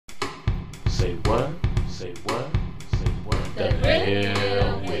Say what? Say what? Say what? The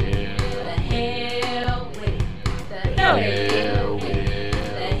hell with it. The hell with it. The hell with it.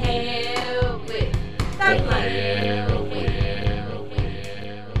 The hell with it. Stop playing.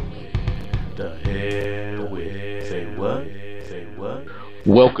 The hell with it. Say what? Say what?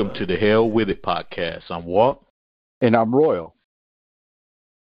 Welcome to the Hell With It podcast. I'm Walt. And I'm Royal.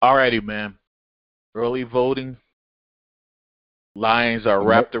 Alrighty, man. Early voting. Lines are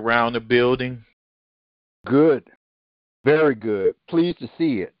wrapped around the building. Good. Very good. Pleased to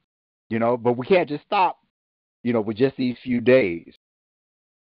see it. But we can't just stop, with just these few days.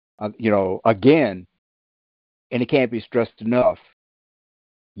 Again, and it can't be stressed enough.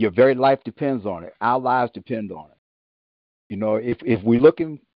 Your very life depends on it. Our lives depend on it. If we're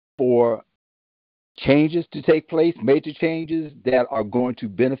looking for changes to take place, major changes that are going to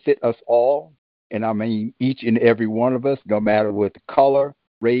benefit us all, and I mean each and every one of us, no matter what the color,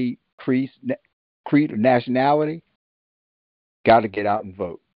 race, creed, or nationality, got to get out and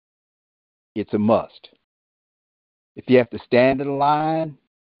vote. It's a must. If you have to stand in line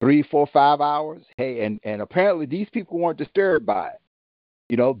 3, 4, 5 hours, hey, and apparently these people weren't disturbed by it.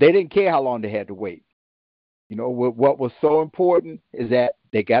 They didn't care how long they had to wait. What was so important is that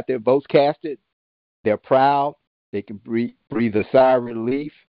they got their votes casted. They're proud. They can breathe a sigh of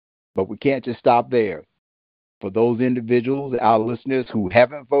relief. But we can't just stop there. For those individuals, our listeners who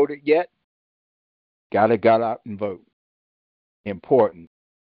haven't voted yet, gotta get out and vote. Important.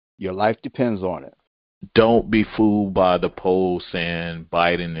 Your life depends on it. Don't be fooled by the polls saying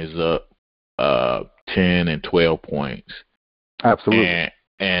Biden is up 10 and 12 points. Absolutely.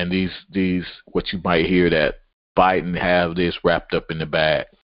 And these what you might hear that Biden have this wrapped up in the bag.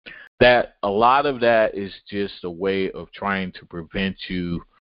 That a lot of that is just a way of trying to prevent you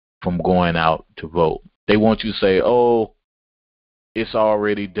from going out to vote. They want you to say, "Oh, it's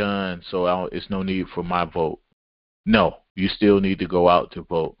already done, so it's no need for my vote." No, you still need to go out to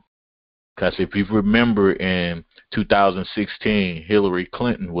vote. Because if you remember in 2016, Hillary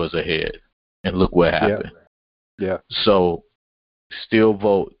Clinton was ahead, and look what happened. Yeah. So still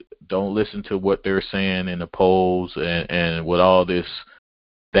vote. Don't listen to what they're saying in the polls and with all this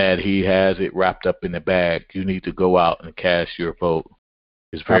that he has it wrapped up in the bag. You need to go out and cast your vote.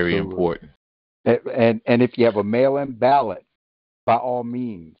 It's very important. And if you have a mail-in ballot, by all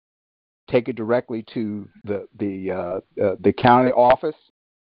means, take it directly to the county office,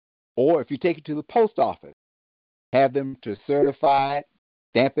 or if you take it to the post office, have them to certify it,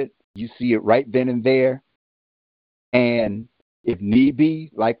 stamp it. You see it right then and there. And if need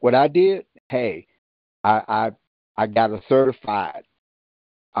be, like what I did, hey, I got it certified.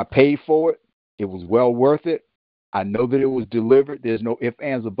 I paid for it. It was well worth it. I know that it was delivered. There's no ifs,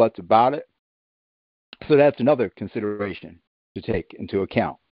 ands, or buts about it. So that's another consideration to take into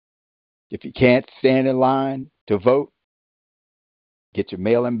account. If you can't stand in line to vote, get your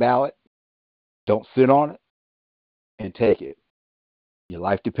mail-in ballot. Don't sit on it and take it. Your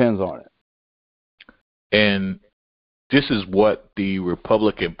life depends on it. And this is what the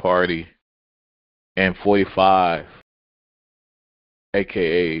Republican Party and 45,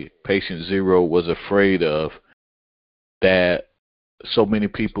 a.k.a. Patient Zero, was afraid of, that so many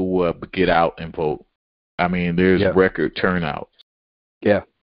people will get out and vote. I mean, there's record turnout. Yeah.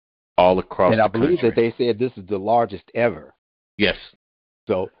 All across and the I believe country. that they said this is the largest ever. Yes.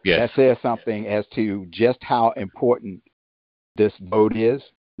 So that says something as to just how important this vote is,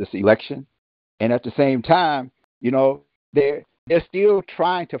 this election. And at the same time, they're still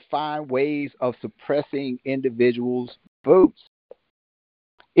trying to find ways of suppressing individuals' votes.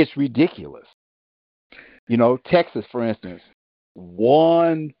 It's ridiculous. Texas, for instance,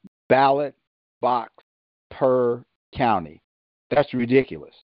 1 ballot box per county. That's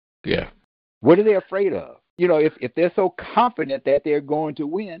ridiculous. Yeah. What are they afraid of? If they're so confident that they're going to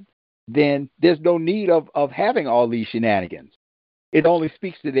win, then there's no need of having all these shenanigans. It only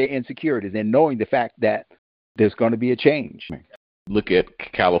speaks to their insecurities and knowing the fact that there's going to be a change. Look at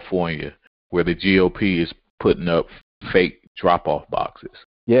California, where the GOP is putting up fake drop-off boxes.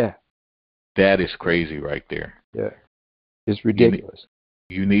 Yeah. That is crazy right there. Yeah. It's ridiculous.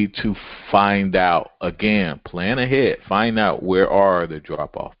 You need to find out, again, plan ahead. Find out where are the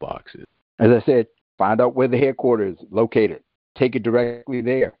drop-off boxes. As I said, find out where the headquarters is located. Take it directly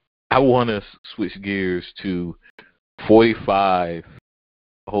there. I want to switch gears to 45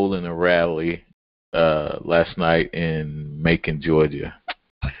 holding a rally last night in Macon, Georgia.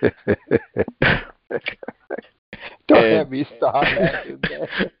 Don't have me stop.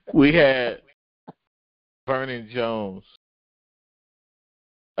 We had Vernon Jones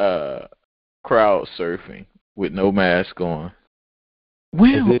crowd surfing with no mask on.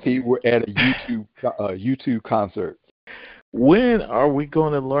 When as if he were at a YouTube concert. when are we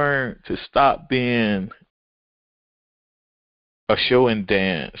going to learn to stop being a show and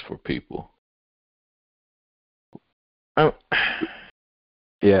dance for people?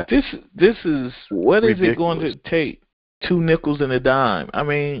 Yeah. This is what is it going Ridiculous. to take? 2 nickels and a dime. I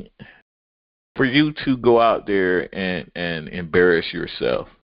mean, for you to go out there and embarrass yourself.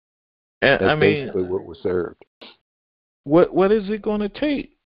 And That's I mean, basically what was served. what is it going to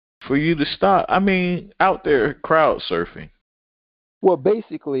take for you to stop? I mean, out there crowd surfing. Well,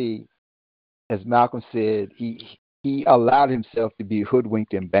 basically, as Malcolm said, he allowed himself to be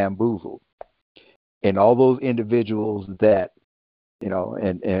hoodwinked and bamboozled. And all those individuals that,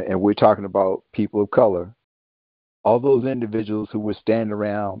 and we're talking about people of color, all those individuals who were standing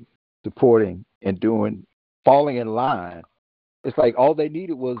around supporting and falling in line, it's like all they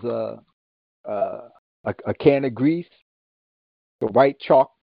needed was a can of grease, the white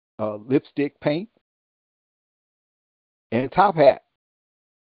chalk lipstick paint, and a top hat,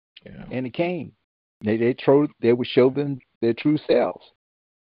 and a cane. They would show them their true selves.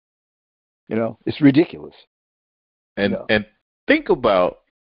 It's ridiculous. And think about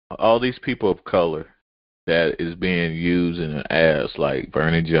all these people of color that is being used in an ads like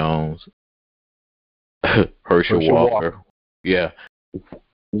Vernon Jones, Herschel Walker. Yeah.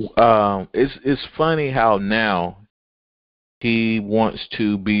 It's funny how now he wants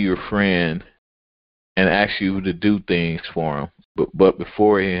to be your friend and ask you to do things for him, but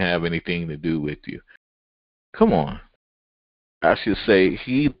before he have anything to do with you. Come on. I should say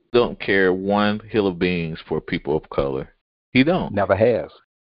he don't care one hill of beans for people of color. He don't. Never has.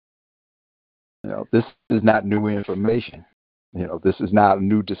 This is not new information. This is not a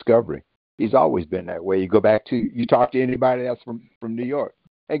new discovery. He's always been that way. You talk to anybody else from New York,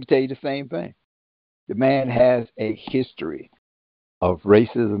 they can tell you the same thing. The man has a history of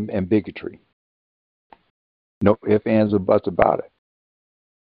racism and bigotry. No ifs, ands, or buts about it.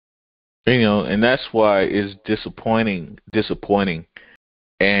 And that's why it's disappointing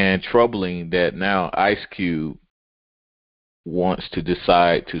and troubling that now Ice Cube wants to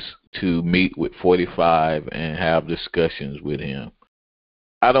decide to meet with 45 and have discussions with him.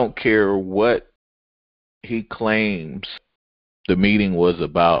 I don't care what he claims the meeting was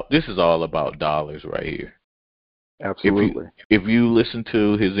about. This is all about dollars right here. Absolutely. If you listen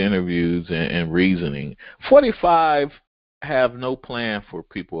to his interviews and reasoning, 45 have no plan for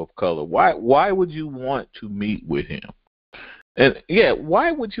people of color. Why would you want to meet with him? And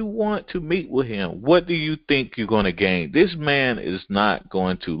why would you want to meet with him? What do you think you're going to gain? This man is not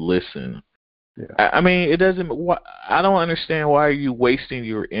going to listen. Yeah. I mean, it doesn't. I don't understand why are you wasting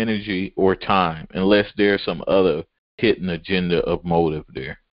your energy or time unless there's some other hidden agenda of motive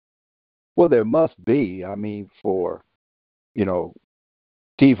there. Well, there must be. I mean,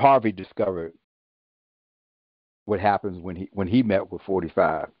 Steve Harvey discovered what happens when he met with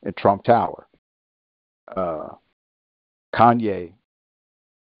 45 at Trump Tower. Kanye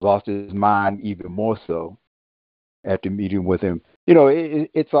lost his mind even more so after meeting with him.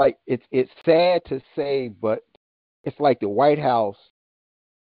 It's like it's sad to say, but it's like the White House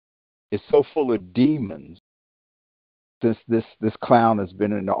is so full of demons since this clown has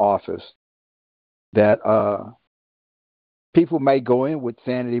been in the office that people may go in with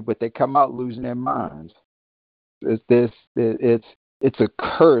sanity, but they come out losing their minds. It's a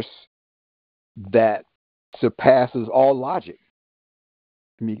curse that surpasses all logic.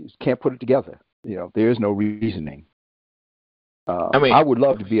 I mean, you can't put it together. There is no reasoning. I would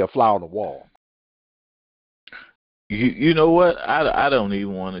love to be a fly on the wall. You know what? I don't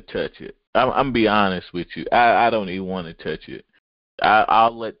even want to touch it. I'm be honest with you. I don't even want to touch it.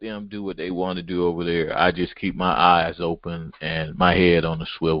 I'll let them do what they want to do over there. I just keep my eyes open and my head on the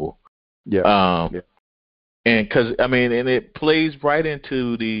swivel. Yeah. And because and it plays right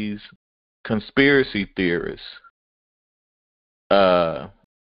into these conspiracy theorists that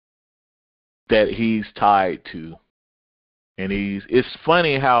he's tied to, and it's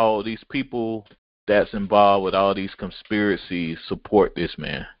funny how these people that's involved with all these conspiracies support this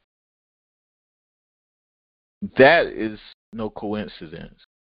man. That is no coincidence.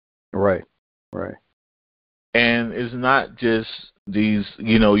 Right. And it's not just these,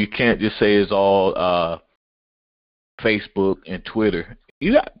 you can't just say it's all Facebook and Twitter.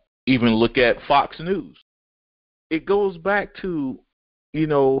 You got even look at Fox News. It goes back to, you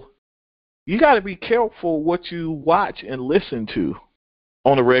got to be careful what you watch and listen to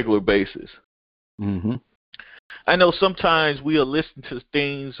on a regular basis. Mm-hmm. I know sometimes we'll listen to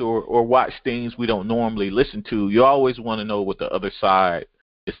things or watch things we don't normally listen to. You always want to know what the other side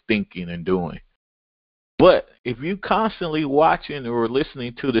is thinking and doing. But if you constantly watching or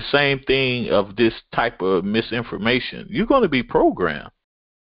listening to the same thing of this type of misinformation, you're going to be programmed.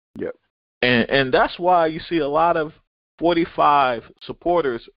 Yep. And that's why you see a lot of 45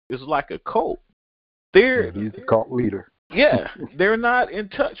 supporters is like a cult. Yeah, he's the cult leader. Yeah, they're not in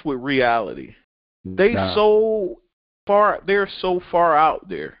touch with reality. They're Nah. so far out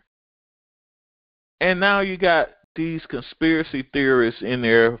there. And now you got these conspiracy theorists in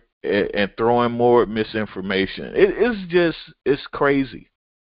there and throwing more misinformation. It's crazy.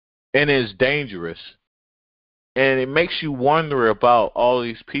 And it's dangerous. And it makes you wonder about all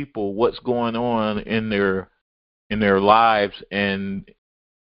these people, what's going on in their lives, and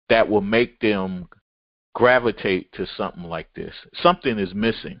that will make them gravitate to something like this. Something is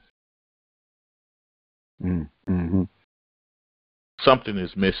missing. Mm-hmm. Something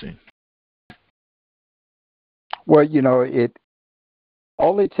is missing. Well,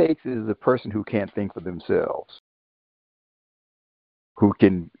 all it takes is a person who can't think for themselves, who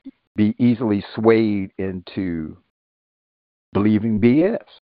can be easily swayed into believing BS.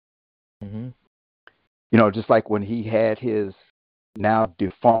 Mm-hmm. Just like when he had his now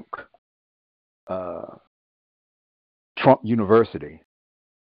defunct Trump University.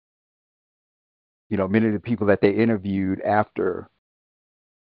 Many of the people that they interviewed after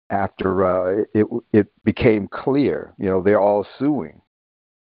it became clear, they're all suing,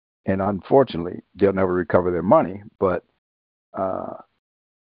 and unfortunately, they'll never recover their money. But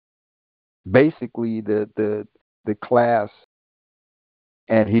basically, the class,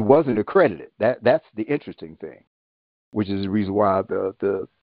 and he wasn't accredited. That's the interesting thing, which is the reason why the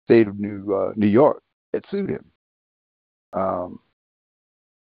state of New York had sued him.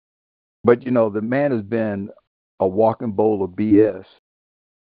 But the man has been a walking bowl of BS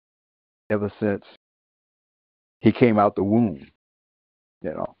ever since he came out the womb.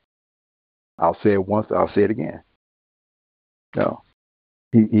 I'll say it once, I'll say it again.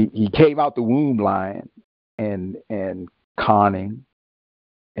 He came out the womb lying and conning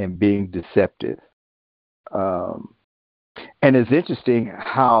and being deceptive. And it's interesting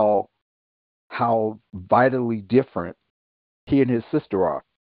how vitally different he and his sister are.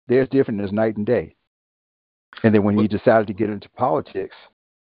 They're as different as night and day. And then when he decided to get into politics,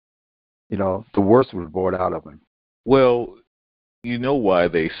 the worst was brought out of him. Well, you know why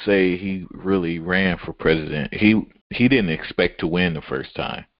they say he really ran for president. He didn't expect to win the first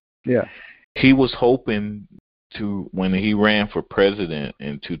time. Yeah. He was hoping to, when he ran for president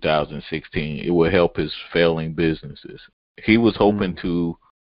in 2016, it would help his failing businesses. He was hoping to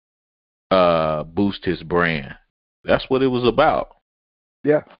boost his brand. That's what it was about.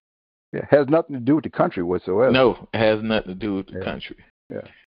 Yeah. It has nothing to do with the country whatsoever. No, it has nothing to do with the country. Yeah.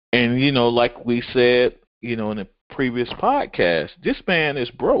 And, like we said, in the previous podcast, this man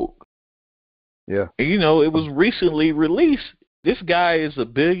is broke. Yeah. And, it was recently released. This guy is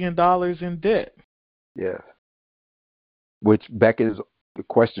 $1 billion in debt. Yeah. Which beckons the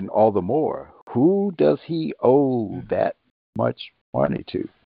question all the more. Who does he owe that much money to?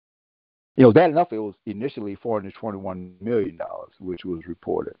 That enough, it was initially $421 million, which was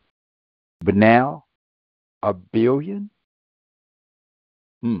reported. But now, $1 billion?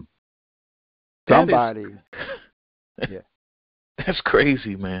 Somebody. Yeah. That's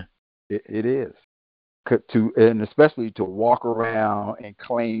crazy, man. It is. And especially to walk around and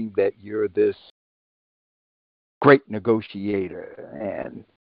claim that you're this great negotiator and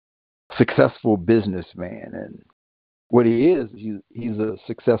successful businessman. And what he is, he's a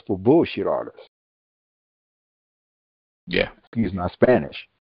successful bullshit artist. Yeah. Excuse my Spanish.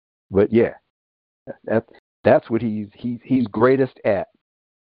 But yeah, that's what he's greatest at.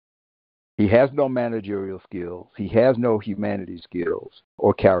 He has no managerial skills. He has no humanity skills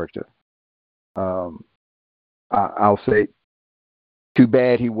or character. I'll say, too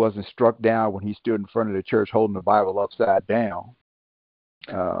bad he wasn't struck down when he stood in front of the church holding the Bible upside down.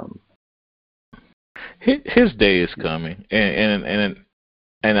 His day is coming, and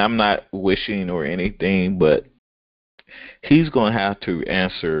I'm not wishing or anything, but he's going to have to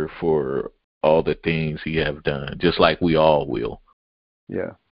answer for all the things he have done, just like we all will.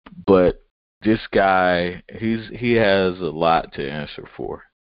 Yeah. But this guy, he has a lot to answer for,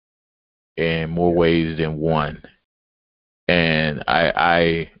 in more ways than one. And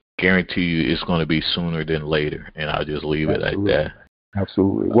I guarantee you it's going to be sooner than later, and I'll just leave it like that.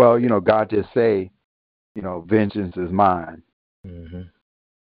 Absolutely. Well, God did say, vengeance is mine. Mm-hmm.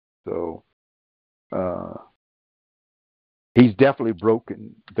 So he's definitely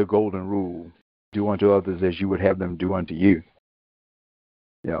broken the golden rule: do unto others as you would have them do unto you.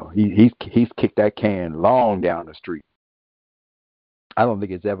 He's kicked that can long down the street. I don't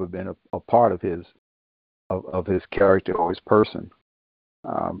think it's ever been a part of his of his character or his person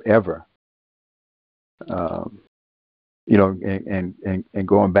ever. You know, and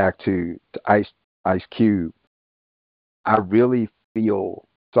going back to Ice Cube, I really feel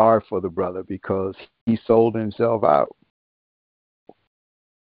sorry for the brother because he sold himself out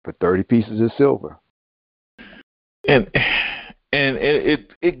for 30 pieces of silver. And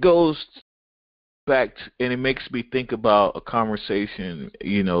it goes back to, and it makes me think about a conversation,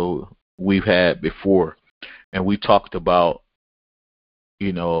 you know, we've had before, and we talked about,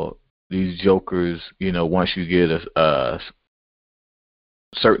 you know, these jokers, you know, once you get a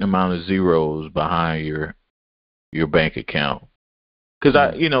certain amount of zeros behind your bank account. Because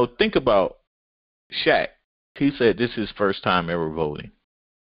I, you know, think about Shaq. He said this is his first time ever voting.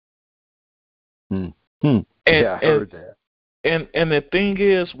 And, yeah, I heard that. And the thing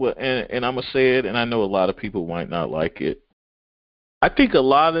is, and I'm gonna say it, and I know a lot of people might not like it. I think a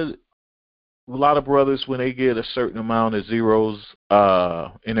lot of brothers, when they get a certain amount of zeros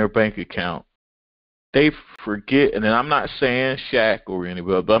in their bank account, they forget. And then I'm not saying Shaq or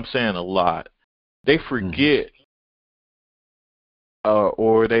anybody, but I'm saying a lot. They forget,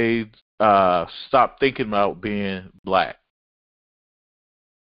 or they stop thinking about being black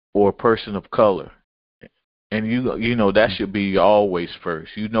or a person of color. And you know that should be always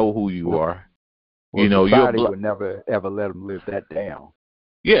first. You know who you are. Well, you know, society would never ever let them live that down.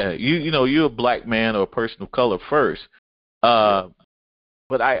 Yeah, you know you're a black man or a person of color first. But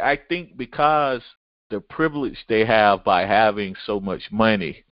I think because the privilege they have by having so much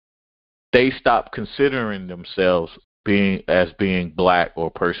money, they stop considering themselves being black or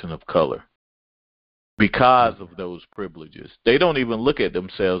a person of color. Because of those privileges, they don't even look at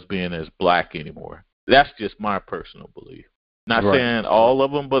themselves being as black anymore. That's just my personal belief. Not saying all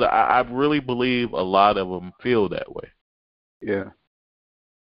of them, but I really believe a lot of them feel that way. Yeah.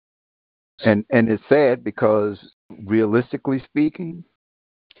 And it's sad because realistically speaking,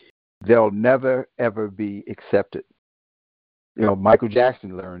 they'll never ever be accepted. You know, Michael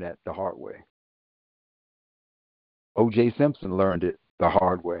Jackson learned that the hard way. O.J. Simpson learned it the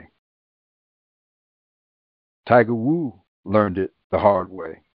hard way. Tiger Woods learned it the hard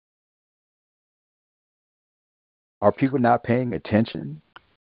way. Are people not paying attention?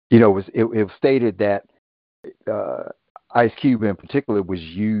 You know, it was stated that Ice Cube in particular was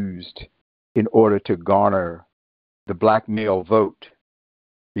used in order to garner the black male vote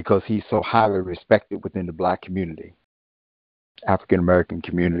because he's so highly respected within the black community, African American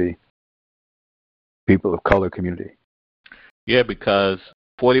community, people of color community. Yeah, because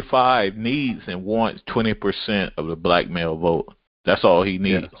 45 needs and wants 20% of the black male vote. That's all he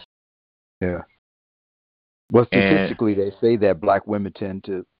needs. Yeah. Well, statistically, they say that black women tend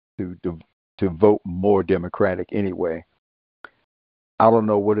to vote more Democratic anyway. I don't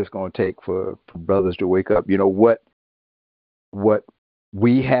know what it's going to take for brothers to wake up. You know what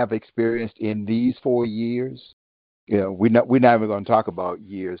we have experienced in these 4 years. You know, we're not even going to talk about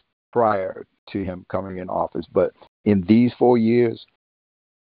years prior to him coming in office, but in these 4 years,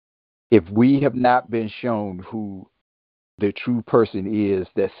 if we have not been shown who the true person is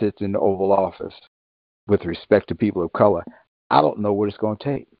that sits in the Oval Office with respect to people of color, I don't know what it's going to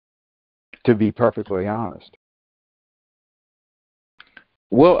take, to be perfectly honest.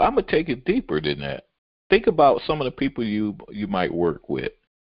 Well, I'm going to take it deeper than that. Think about some of the people you might work with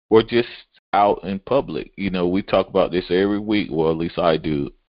or just out in public. You know, we talk about this every week, well, at least I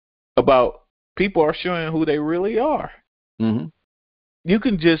do, about people are showing who they really are. Mm-hmm. You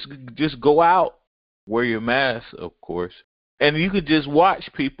can just go out, wear your mask, of course, and you could just watch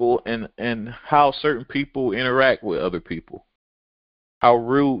people and how certain people interact with other people, how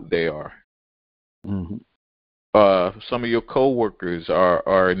rude they are. Mm-hmm. Some of your coworkers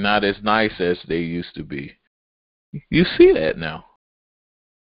are not as nice as they used to be. You see that now.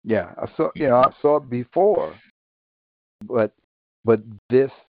 Yeah, I saw it before, but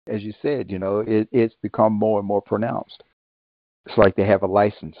this, as you said, you know, it's become more and more pronounced. It's like they have a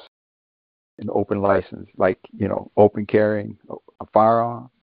license, an open license, like, you know, open carrying a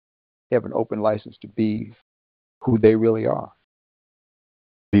firearm. They have an open license to be who they really are.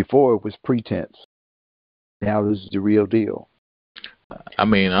 Before it was pretense. Now this is the real deal. I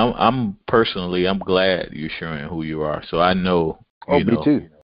mean, I'm personally, I'm glad you're showing who you are, so I know. Me too.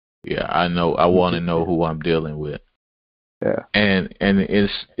 Yeah, I know. I want to know who I'm dealing with. Yeah. And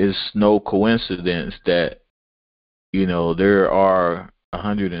it's no coincidence that, you know, there are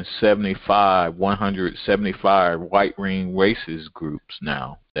 175 white ring racist groups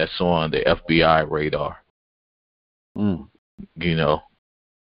now that's on the FBI radar. Mm. You know.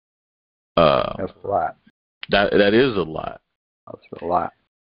 That's a lot. That is a lot. That's a lot.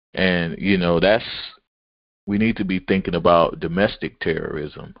 And, you know, that's we need to be thinking about domestic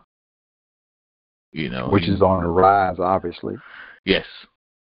terrorism. Which is on the rise, obviously. Yes.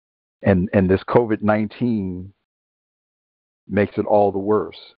 And this COVID-19 makes it all the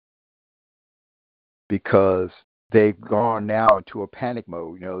worse because they've gone now into a panic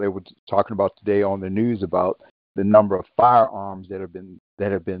mode. They were talking about today on the news about the number of firearms that have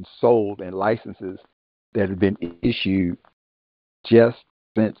been sold and licenses that have been issued just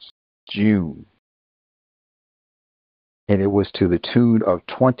since June. And it was to the tune of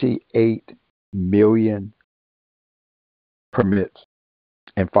 28 million permits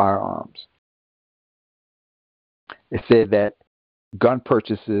and firearms. It said that gun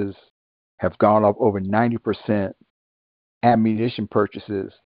purchases have gone up over 90%. Ammunition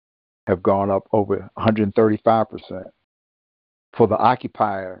purchases have gone up over 135%. For the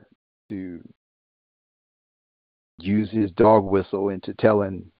occupier to use his dog whistle into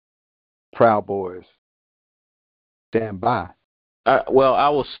telling Proud Boys, stand by. I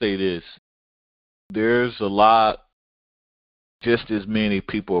will say this. There's a lot, just as many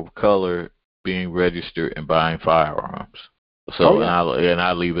people of color being registered and buying firearms. So, and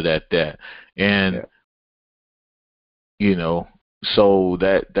I leave it at that. And, so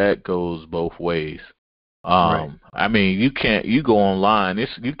that goes both ways. Right. I mean, you go online,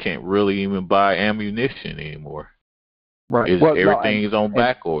 you can't really even buy ammunition anymore. Right. Everything is on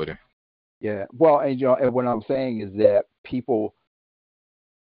back order. Yeah. Well, and what I'm saying is that people,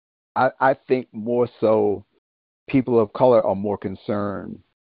 I think more so people of color are more concerned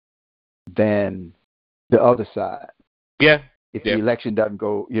than the other side. Yeah. If the election doesn't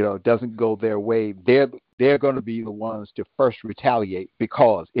go their way, they're going to be the ones to first retaliate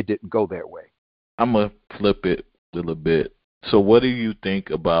because it didn't go their way. I'm going to flip it a little bit. So what do you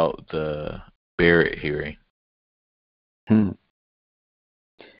think about the Barrett hearing?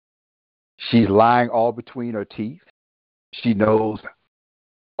 She's lying all between her teeth. She knows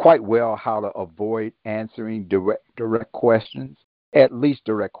quite well how to avoid answering direct questions, at least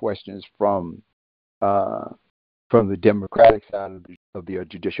direct questions from the Democratic side of the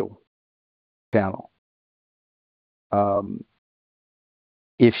judicial panel.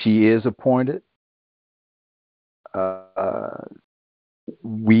 If she is appointed,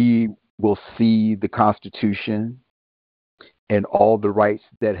 we will see the Constitution and all the rights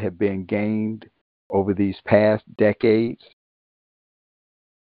that have been gained over these past decades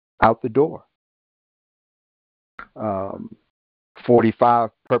out the door. 45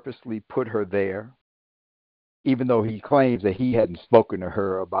 purposely put her there, even though he claims that he hadn't spoken to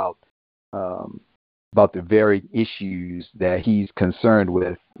her about the very issues that he's concerned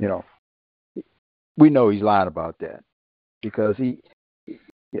with. We know he's lying about that because he's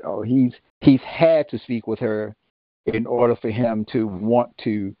had to speak with her in order for him to want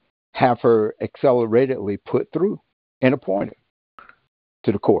to have her acceleratedly put through and appointed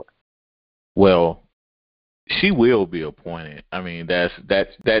to the court. Well, she will be appointed. I mean,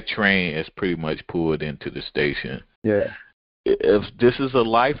 that train is pretty much pulled into the station. Yeah. If this is a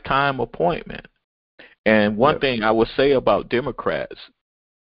lifetime appointment. And one thing I would say about Democrats,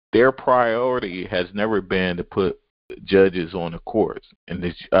 their priority has never been to put judges on the courts. And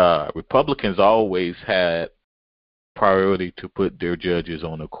the Republicans always had priority to put their judges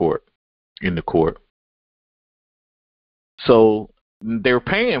on the court, in the court. So they're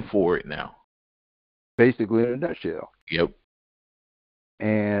paying for it now. Basically, in a nutshell. Yep.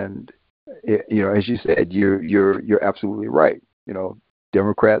 And as you said, you're absolutely right.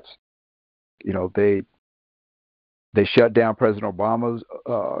 Democrats, they shut down President Obama's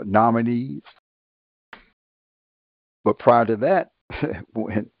nominees. But prior to that,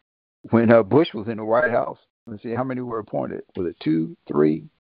 when Bush was in the White House, let's see how many were appointed. Was it 2, 3?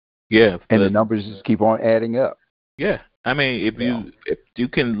 Yeah. And the numbers just keep on adding up. Yeah. I mean, if you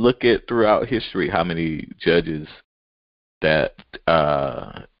can look at throughout history how many judges that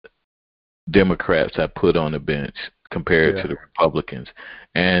Democrats have put on the bench compared to the Republicans.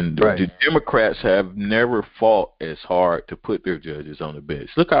 And the Democrats have never fought as hard to put their judges on the bench.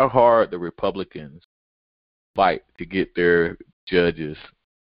 Look how hard the Republicans fight to get their judges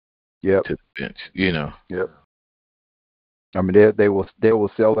to the bench, Yep. I mean, they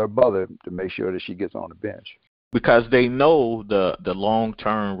will sell their mother to make sure that she gets on the bench. Because they know the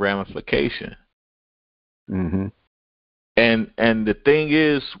long-term ramification. Mm-hmm. And the thing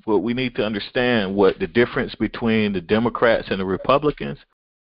is, what we need to understand, what the difference between the Democrats and the Republicans,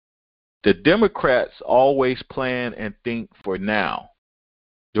 the Democrats always plan and think for now.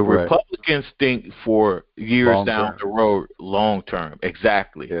 The Republicans think for years down the road, long term.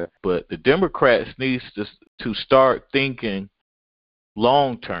 Exactly. Yeah. But the Democrats needs to start thinking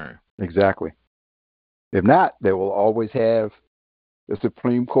long term. Exactly. If not, they will always have the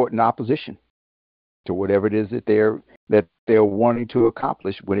Supreme Court in opposition to whatever it is that they're wanting to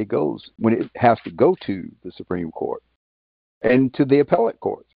accomplish when it has to go to the Supreme Court and to the appellate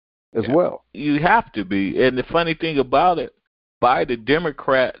courts as well. You have to be. And the funny thing about it, by the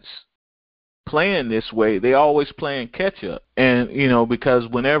Democrats playing this way, they always playing catch up. And, because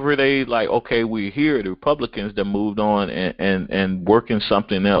whenever they like, okay, we're here, the Republicans that moved on and working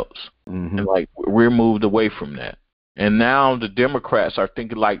something else. Mm-hmm. And like we're moved away from that. And now the Democrats are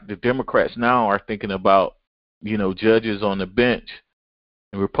thinking about, judges on the bench.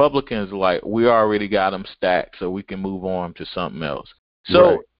 And Republicans are like, we already got them stacked, so we can move on to something else.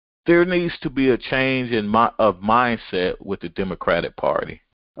 So right. There needs to be a change of mindset with the Democratic Party.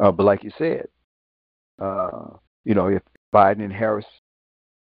 But like you said, if Biden and Harris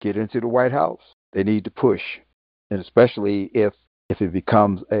get into the White House, they need to push, and especially if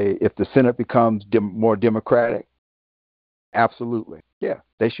the Senate becomes more Democratic, absolutely,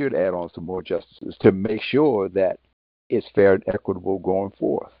 they should add on some more justices to make sure that it's fair and equitable going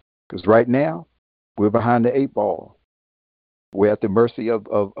forth. Because right now, we're behind the 8 ball. We're at the mercy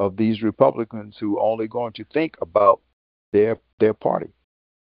of these Republicans who are only going to think about their party,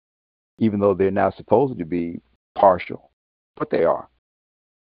 even though they're not supposed to be partial, but they are.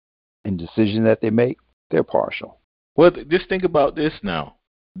 In decisions that they make, they're partial. Well, just think about this now.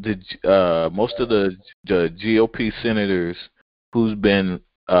 Most of the GOP senators who's been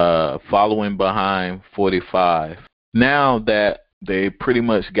following behind 45, now that they pretty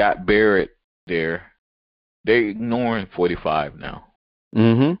much got Barrett there, they're ignoring 45 now.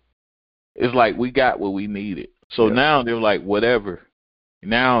 Mm-hmm. It's like we got what we needed. So now they're like, whatever.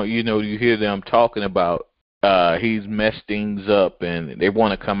 Now, you hear them talking about he's messed things up, and they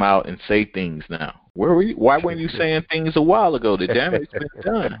want to come out and say things now. Why weren't you saying things a while ago? The damage been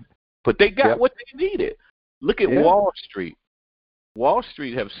done. But they got what they needed. Look at Wall Street. Wall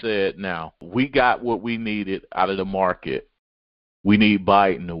Street have said now, we got what we needed out of the market. We need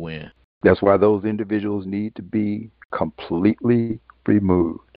Biden to win. That's why those individuals need to be completely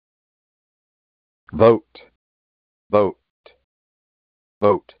removed. Vote. Vote.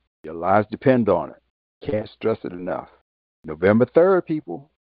 Vote. Your lives depend on it. Can't stress it enough. November 3rd, people.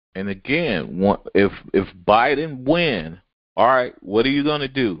 And again, if Biden win, all right, what are you going to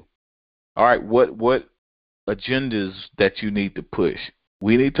do? All right, what agendas that you need to push?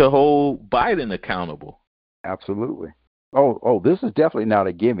 We need to hold Biden accountable. Absolutely. Oh, this is definitely not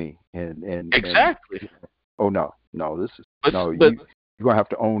a gimme. And exactly. No, this is you're gonna have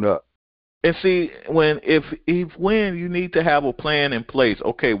to own up. And see, if win, you need to have a plan in place.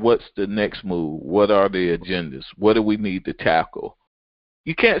 Okay, what's the next move? What are the agendas? What do we need to tackle?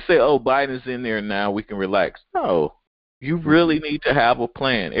 You can't say, "Oh, Biden's in there now, we can relax." No, you really need to have a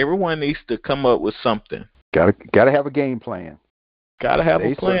plan. Everyone needs to come up with something. Gotta have a game plan. Gotta have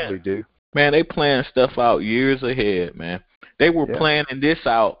a plan. They certainly do. Man, they plan stuff out years ahead, man. They were planning this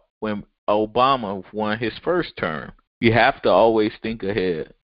out when Obama won his first term. You have to always think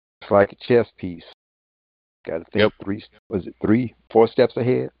ahead. It's like a chess piece. Got to think 4 steps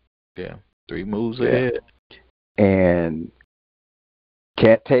ahead? Yeah, 3 moves ahead. And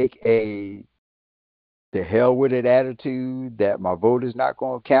can't take the hell with it attitude that my vote is not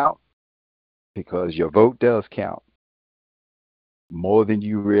going to count, because your vote does count more than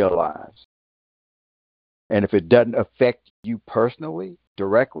you realize. And if it doesn't affect you personally,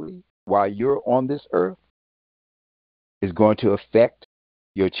 directly, while you're on this earth, it's going to affect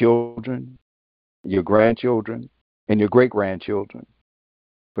your children, your grandchildren, and your great-grandchildren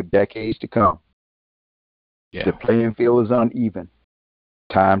for decades to come. Yeah. The playing field is uneven.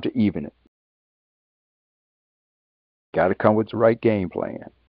 Time to even it. Got to come with the right game plan.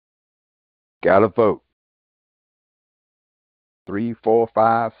 Got to vote. 3, 4,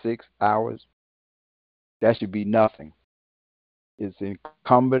 5, 6 hours. That should be nothing. It's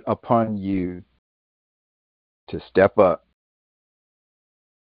incumbent upon you to step up.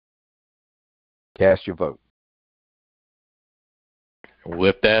 Cast your vote.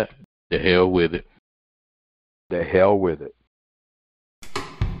 With that, the hell with it. The hell with it.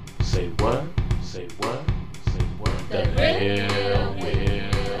 Say what? Say what? Say what? The hell